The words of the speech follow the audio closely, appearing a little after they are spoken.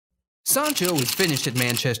Sancho is finished at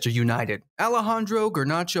Manchester United. Alejandro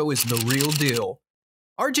Garnacho is the real deal.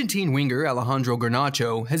 Argentine winger Alejandro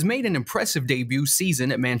Garnacho has made an impressive debut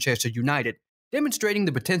season at Manchester United, demonstrating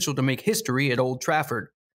the potential to make history at Old Trafford.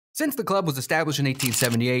 Since the club was established in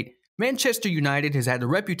 1878, Manchester United has had a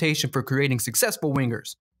reputation for creating successful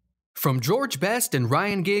wingers. From George Best and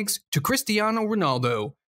Ryan Giggs to Cristiano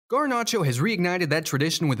Ronaldo, Garnacho has reignited that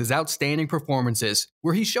tradition with his outstanding performances,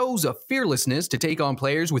 where he shows a fearlessness to take on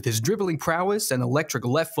players with his dribbling prowess and electric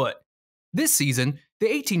left foot. This season, the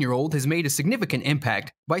 18-year-old has made a significant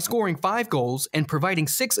impact by scoring 5 goals and providing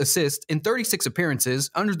 6 assists in 36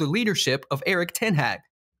 appearances under the leadership of Erik ten Hag.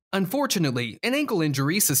 Unfortunately, an ankle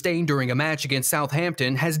injury sustained during a match against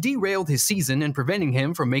Southampton has derailed his season and preventing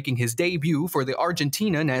him from making his debut for the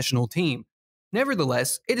Argentina national team.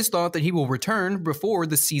 Nevertheless, it is thought that he will return before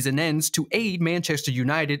the season ends to aid Manchester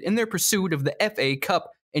United in their pursuit of the FA Cup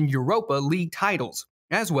and Europa League titles,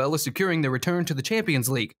 as well as securing their return to the Champions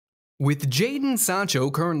League. With Jadon Sancho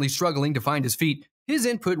currently struggling to find his feet, his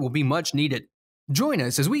input will be much needed. Join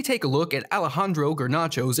us as we take a look at Alejandro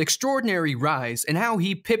Garnacho's extraordinary rise and how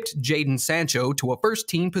he pipped Jadon Sancho to a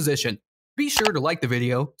first-team position. Be sure to like the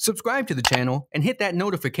video, subscribe to the channel, and hit that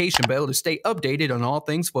notification bell to stay updated on all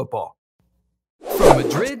things football. From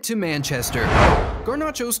Madrid to Manchester,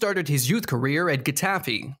 Garnacho started his youth career at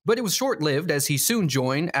Getafe, but it was short-lived as he soon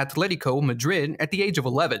joined Atletico Madrid at the age of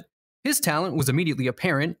 11. His talent was immediately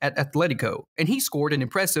apparent at Atletico, and he scored an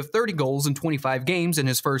impressive 30 goals in 25 games in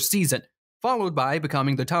his first season, followed by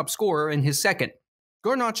becoming the top scorer in his second.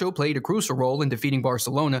 Garnacho played a crucial role in defeating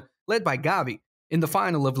Barcelona, led by Gavi, in the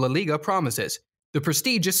final of La Liga Promises, the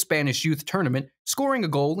prestigious Spanish youth tournament, scoring a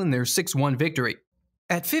goal in their 6-1 victory.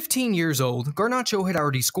 At 15 years old, Garnacho had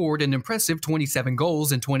already scored an impressive 27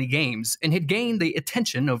 goals in 20 games and had gained the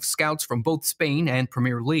attention of scouts from both Spain and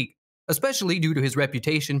Premier League, especially due to his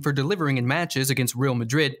reputation for delivering in matches against Real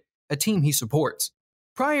Madrid, a team he supports.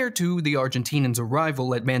 Prior to the Argentinian's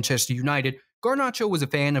arrival at Manchester United, Garnacho was a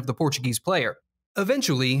fan of the Portuguese player.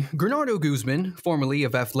 Eventually, Bernardo Guzman, formerly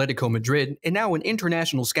of Atletico Madrid and now an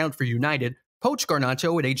international scout for United, poached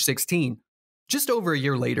Garnacho at age 16. Just over a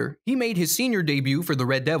year later, he made his senior debut for the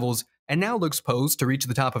Red Devils and now looks posed to reach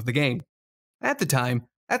the top of the game. At the time,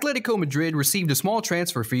 Atletico Madrid received a small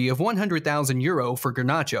transfer fee of €100,000 for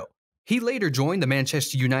Garnacho. He later joined the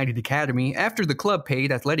Manchester United Academy after the club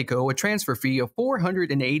paid Atletico a transfer fee of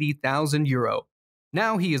 €480,000.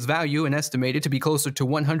 Now he is valued and estimated to be closer to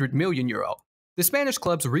 €100 million. The Spanish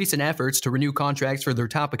club's recent efforts to renew contracts for their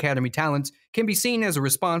top academy talents can be seen as a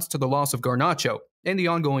response to the loss of Garnacho and the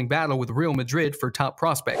ongoing battle with Real Madrid for top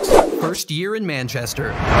prospects. First year in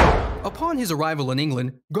Manchester. Upon his arrival in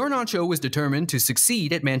England, Garnacho was determined to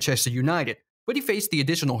succeed at Manchester United, but he faced the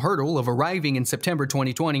additional hurdle of arriving in September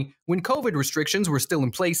 2020 when COVID restrictions were still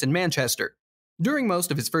in place in Manchester. During most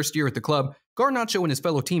of his first year at the club, Garnacho and his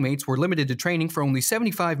fellow teammates were limited to training for only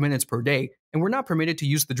 75 minutes per day and were not permitted to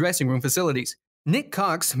use the dressing room facilities. Nick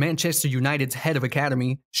Cox, Manchester United's head of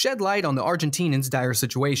academy, shed light on the Argentinian's dire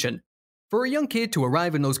situation. For a young kid to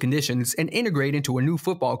arrive in those conditions and integrate into a new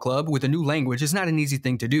football club with a new language is not an easy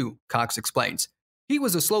thing to do, Cox explains. He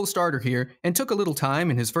was a slow starter here and took a little time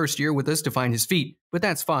in his first year with us to find his feet, but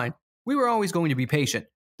that's fine. We were always going to be patient.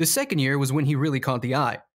 The second year was when he really caught the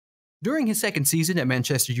eye. During his second season at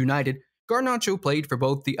Manchester United, Garnacho played for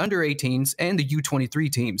both the under-18s and the U23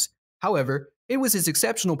 teams. However, it was his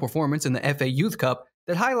exceptional performance in the FA Youth Cup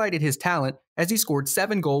that highlighted his talent as he scored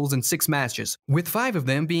 7 goals in 6 matches, with 5 of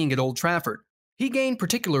them being at Old Trafford. He gained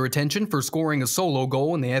particular attention for scoring a solo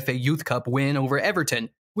goal in the FA Youth Cup win over Everton,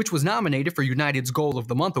 which was nominated for United's Goal of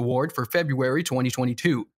the Month award for February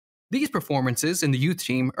 2022. These performances in the youth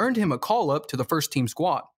team earned him a call-up to the first-team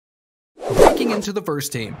squad. Breaking into the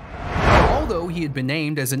first team. Although he had been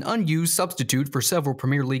named as an unused substitute for several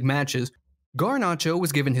Premier League matches, Garnacho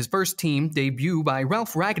was given his first-team debut by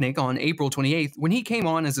Ralf Rangnick on April 28th when he came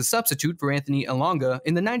on as a substitute for Anthony Elanga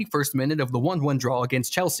in the 91st minute of the 1-1 draw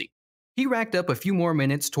against Chelsea. He racked up a few more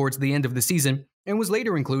minutes towards the end of the season and was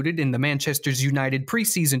later included in the Manchester United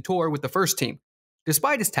pre-season tour with the first team.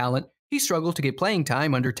 Despite his talent, he struggled to get playing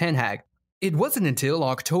time under Ten Hag. It wasn't until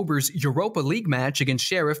October's Europa League match against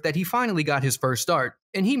Sheriff that he finally got his first start,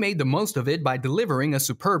 and he made the most of it by delivering a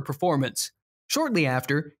superb performance. Shortly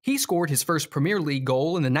after, he scored his first Premier League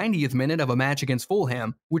goal in the 90th minute of a match against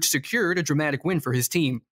Fulham, which secured a dramatic win for his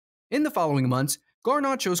team. In the following months,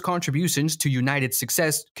 Garnacho's contributions to United's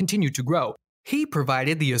success continued to grow. He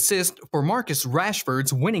provided the assist for Marcus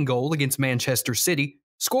Rashford's winning goal against Manchester City,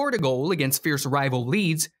 scored a goal against fierce rival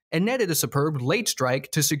Leeds, and netted a superb late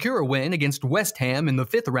strike to secure a win against West Ham in the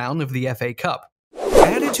 5th round of the FA Cup.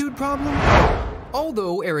 Attitude problem?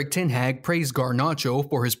 Although Erik ten Hag praised Garnacho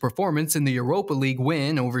for his performance in the Europa League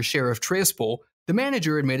win over Sheriff Tiraspol, the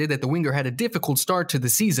manager admitted that the winger had a difficult start to the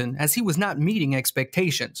season as he was not meeting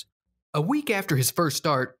expectations. A week after his first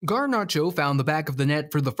start, Garnacho found the back of the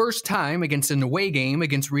net for the first time against an away game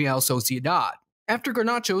against Real Sociedad. After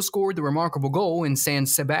Garnacho scored the remarkable goal in San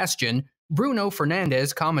Sebastian, Bruno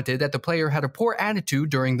Fernandes commented that the player had a poor attitude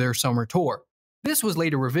during their summer tour. This was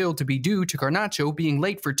later revealed to be due to Garnacho being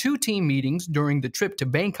late for 2 team meetings during the trip to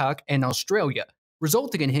Bangkok and Australia,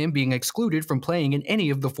 resulting in him being excluded from playing in any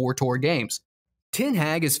of the 4 tour games. Ten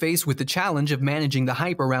Hag is faced with the challenge of managing the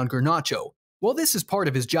hype around Garnacho. While this is part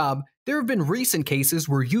of his job, there have been recent cases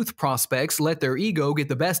where youth prospects let their ego get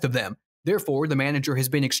the best of them. Therefore, the manager has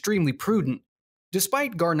been extremely prudent.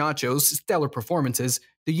 Despite Garnacho's stellar performances,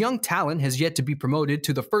 the young talent has yet to be promoted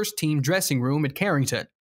to the first-team dressing room at Carrington.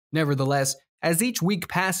 Nevertheless, as each week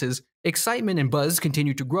passes, excitement and buzz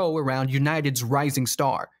continue to grow around United's rising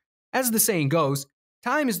star. As the saying goes,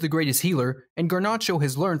 time is the greatest healer, and Garnacho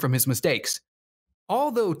has learned from his mistakes.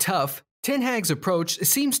 Although tough, Ten Hag's approach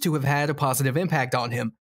seems to have had a positive impact on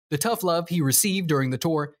him. The tough love he received during the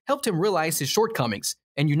tour helped him realize his shortcomings,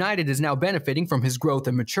 and United is now benefiting from his growth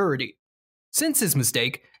and maturity. Since his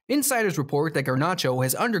mistake, insiders report that Garnacho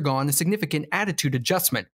has undergone a significant attitude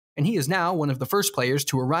adjustment, and he is now one of the first players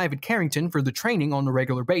to arrive at Carrington for the training on a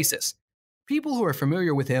regular basis. People who are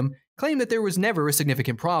familiar with him claim that there was never a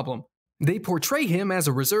significant problem. They portray him as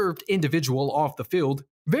a reserved individual off the field,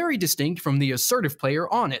 very distinct from the assertive player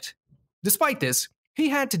on it. Despite this, he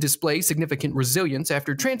had to display significant resilience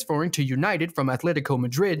after transferring to United from Atletico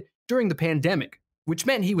Madrid during the pandemic, which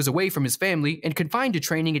meant he was away from his family and confined to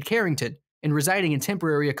training at Carrington and residing in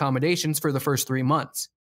temporary accommodations for the first 3 months.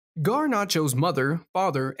 Garnacho's mother,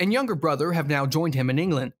 father, and younger brother have now joined him in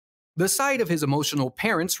England. The sight of his emotional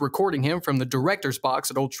parents recording him from the director's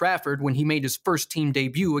box at Old Trafford when he made his first team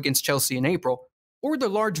debut against Chelsea in April, or the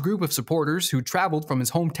large group of supporters who traveled from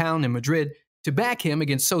his hometown in Madrid to back him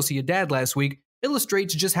against Sociedad last week,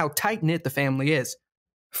 illustrates just how tight-knit the family is.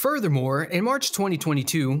 Furthermore, in March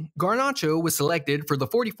 2022, Garnacho was selected for the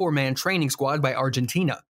 44-man training squad by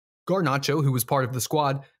Argentina. Garnacho, who was part of the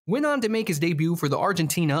squad, went on to make his debut for the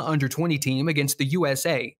Argentina under-20 team against the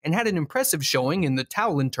USA and had an impressive showing in the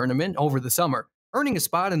Towlin tournament over the summer, earning a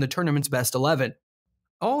spot in the tournament's best 11.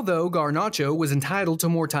 Although Garnacho was entitled to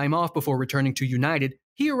more time off before returning to United,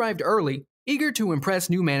 he arrived early, eager to impress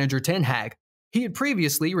new manager Ten Hag. He had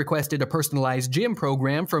previously requested a personalized gym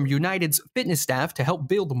program from United's fitness staff to help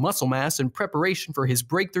build muscle mass in preparation for his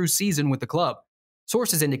breakthrough season with the club.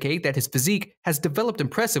 Sources indicate that his physique has developed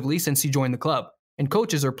impressively since he joined the club, and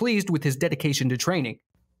coaches are pleased with his dedication to training.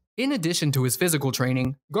 In addition to his physical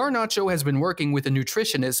training, Garnacho has been working with a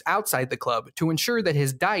nutritionist outside the club to ensure that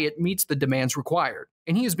his diet meets the demands required,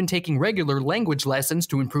 and he has been taking regular language lessons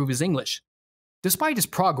to improve his English. Despite his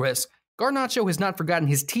progress, Garnacho has not forgotten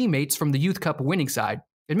his teammates from the Youth Cup winning side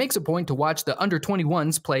and makes a point to watch the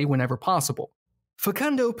under-21s play whenever possible.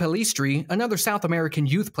 Facundo Pellistri, another South American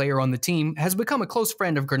youth player on the team, has become a close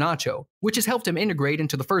friend of Garnacho, which has helped him integrate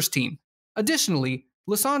into the first team. Additionally,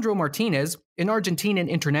 Lisandro Martinez, an Argentinian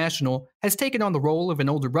international, has taken on the role of an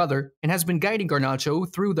older brother and has been guiding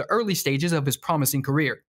Garnacho through the early stages of his promising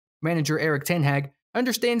career. Manager Erik ten Hag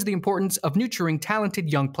understands the importance of nurturing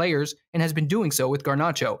talented young players and has been doing so with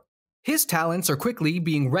Garnacho. His talents are quickly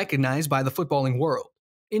being recognized by the footballing world.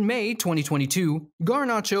 In May 2022,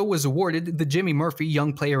 Garnacho was awarded the Jimmy Murphy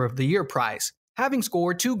Young Player of the Year prize, having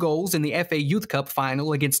scored 2 goals in the FA Youth Cup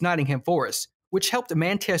final against Nottingham Forest, which helped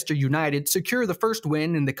Manchester United secure the first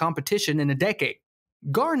win in the competition in a decade.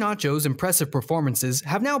 Garnacho's impressive performances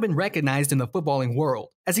have now been recognized in the footballing world,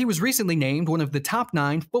 as he was recently named one of the top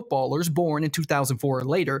 9 footballers born in 2004 or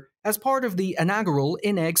later as part of the inaugural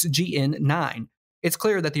NXGN 9. It's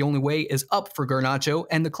clear that the only way is up for Garnacho,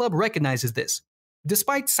 and the club recognizes this.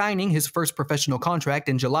 Despite signing his first professional contract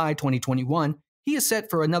in July 2021, he is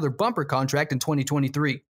set for another bumper contract in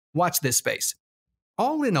 2023. Watch this space.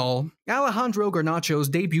 All in all, Alejandro Garnacho's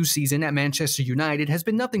debut season at Manchester United has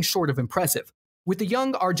been nothing short of impressive, with the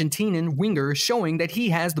young Argentinian winger showing that he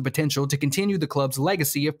has the potential to continue the club's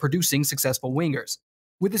legacy of producing successful wingers.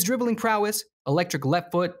 With his dribbling prowess, electric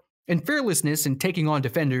left foot, and fearlessness in taking on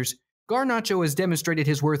defenders, Garnacho has demonstrated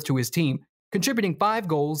his worth to his team, contributing 5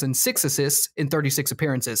 goals and 6 assists in 36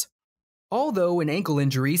 appearances. Although an ankle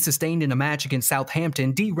injury sustained in a match against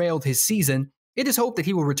Southampton derailed his season, it is hoped that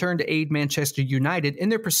he will return to aid Manchester United in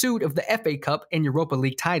their pursuit of the FA Cup and Europa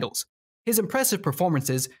League titles. His impressive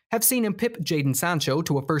performances have seen him pip Jadon Sancho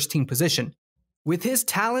to a first-team position. With his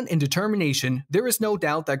talent and determination, there is no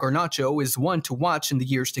doubt that Garnacho is one to watch in the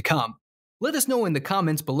years to come. Let us know in the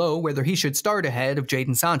comments below whether he should start ahead of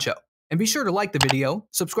Jadon Sancho. And be sure to like the video,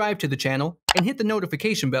 subscribe to the channel, and hit the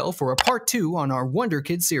notification bell for a part 2 on our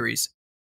WonderKid series.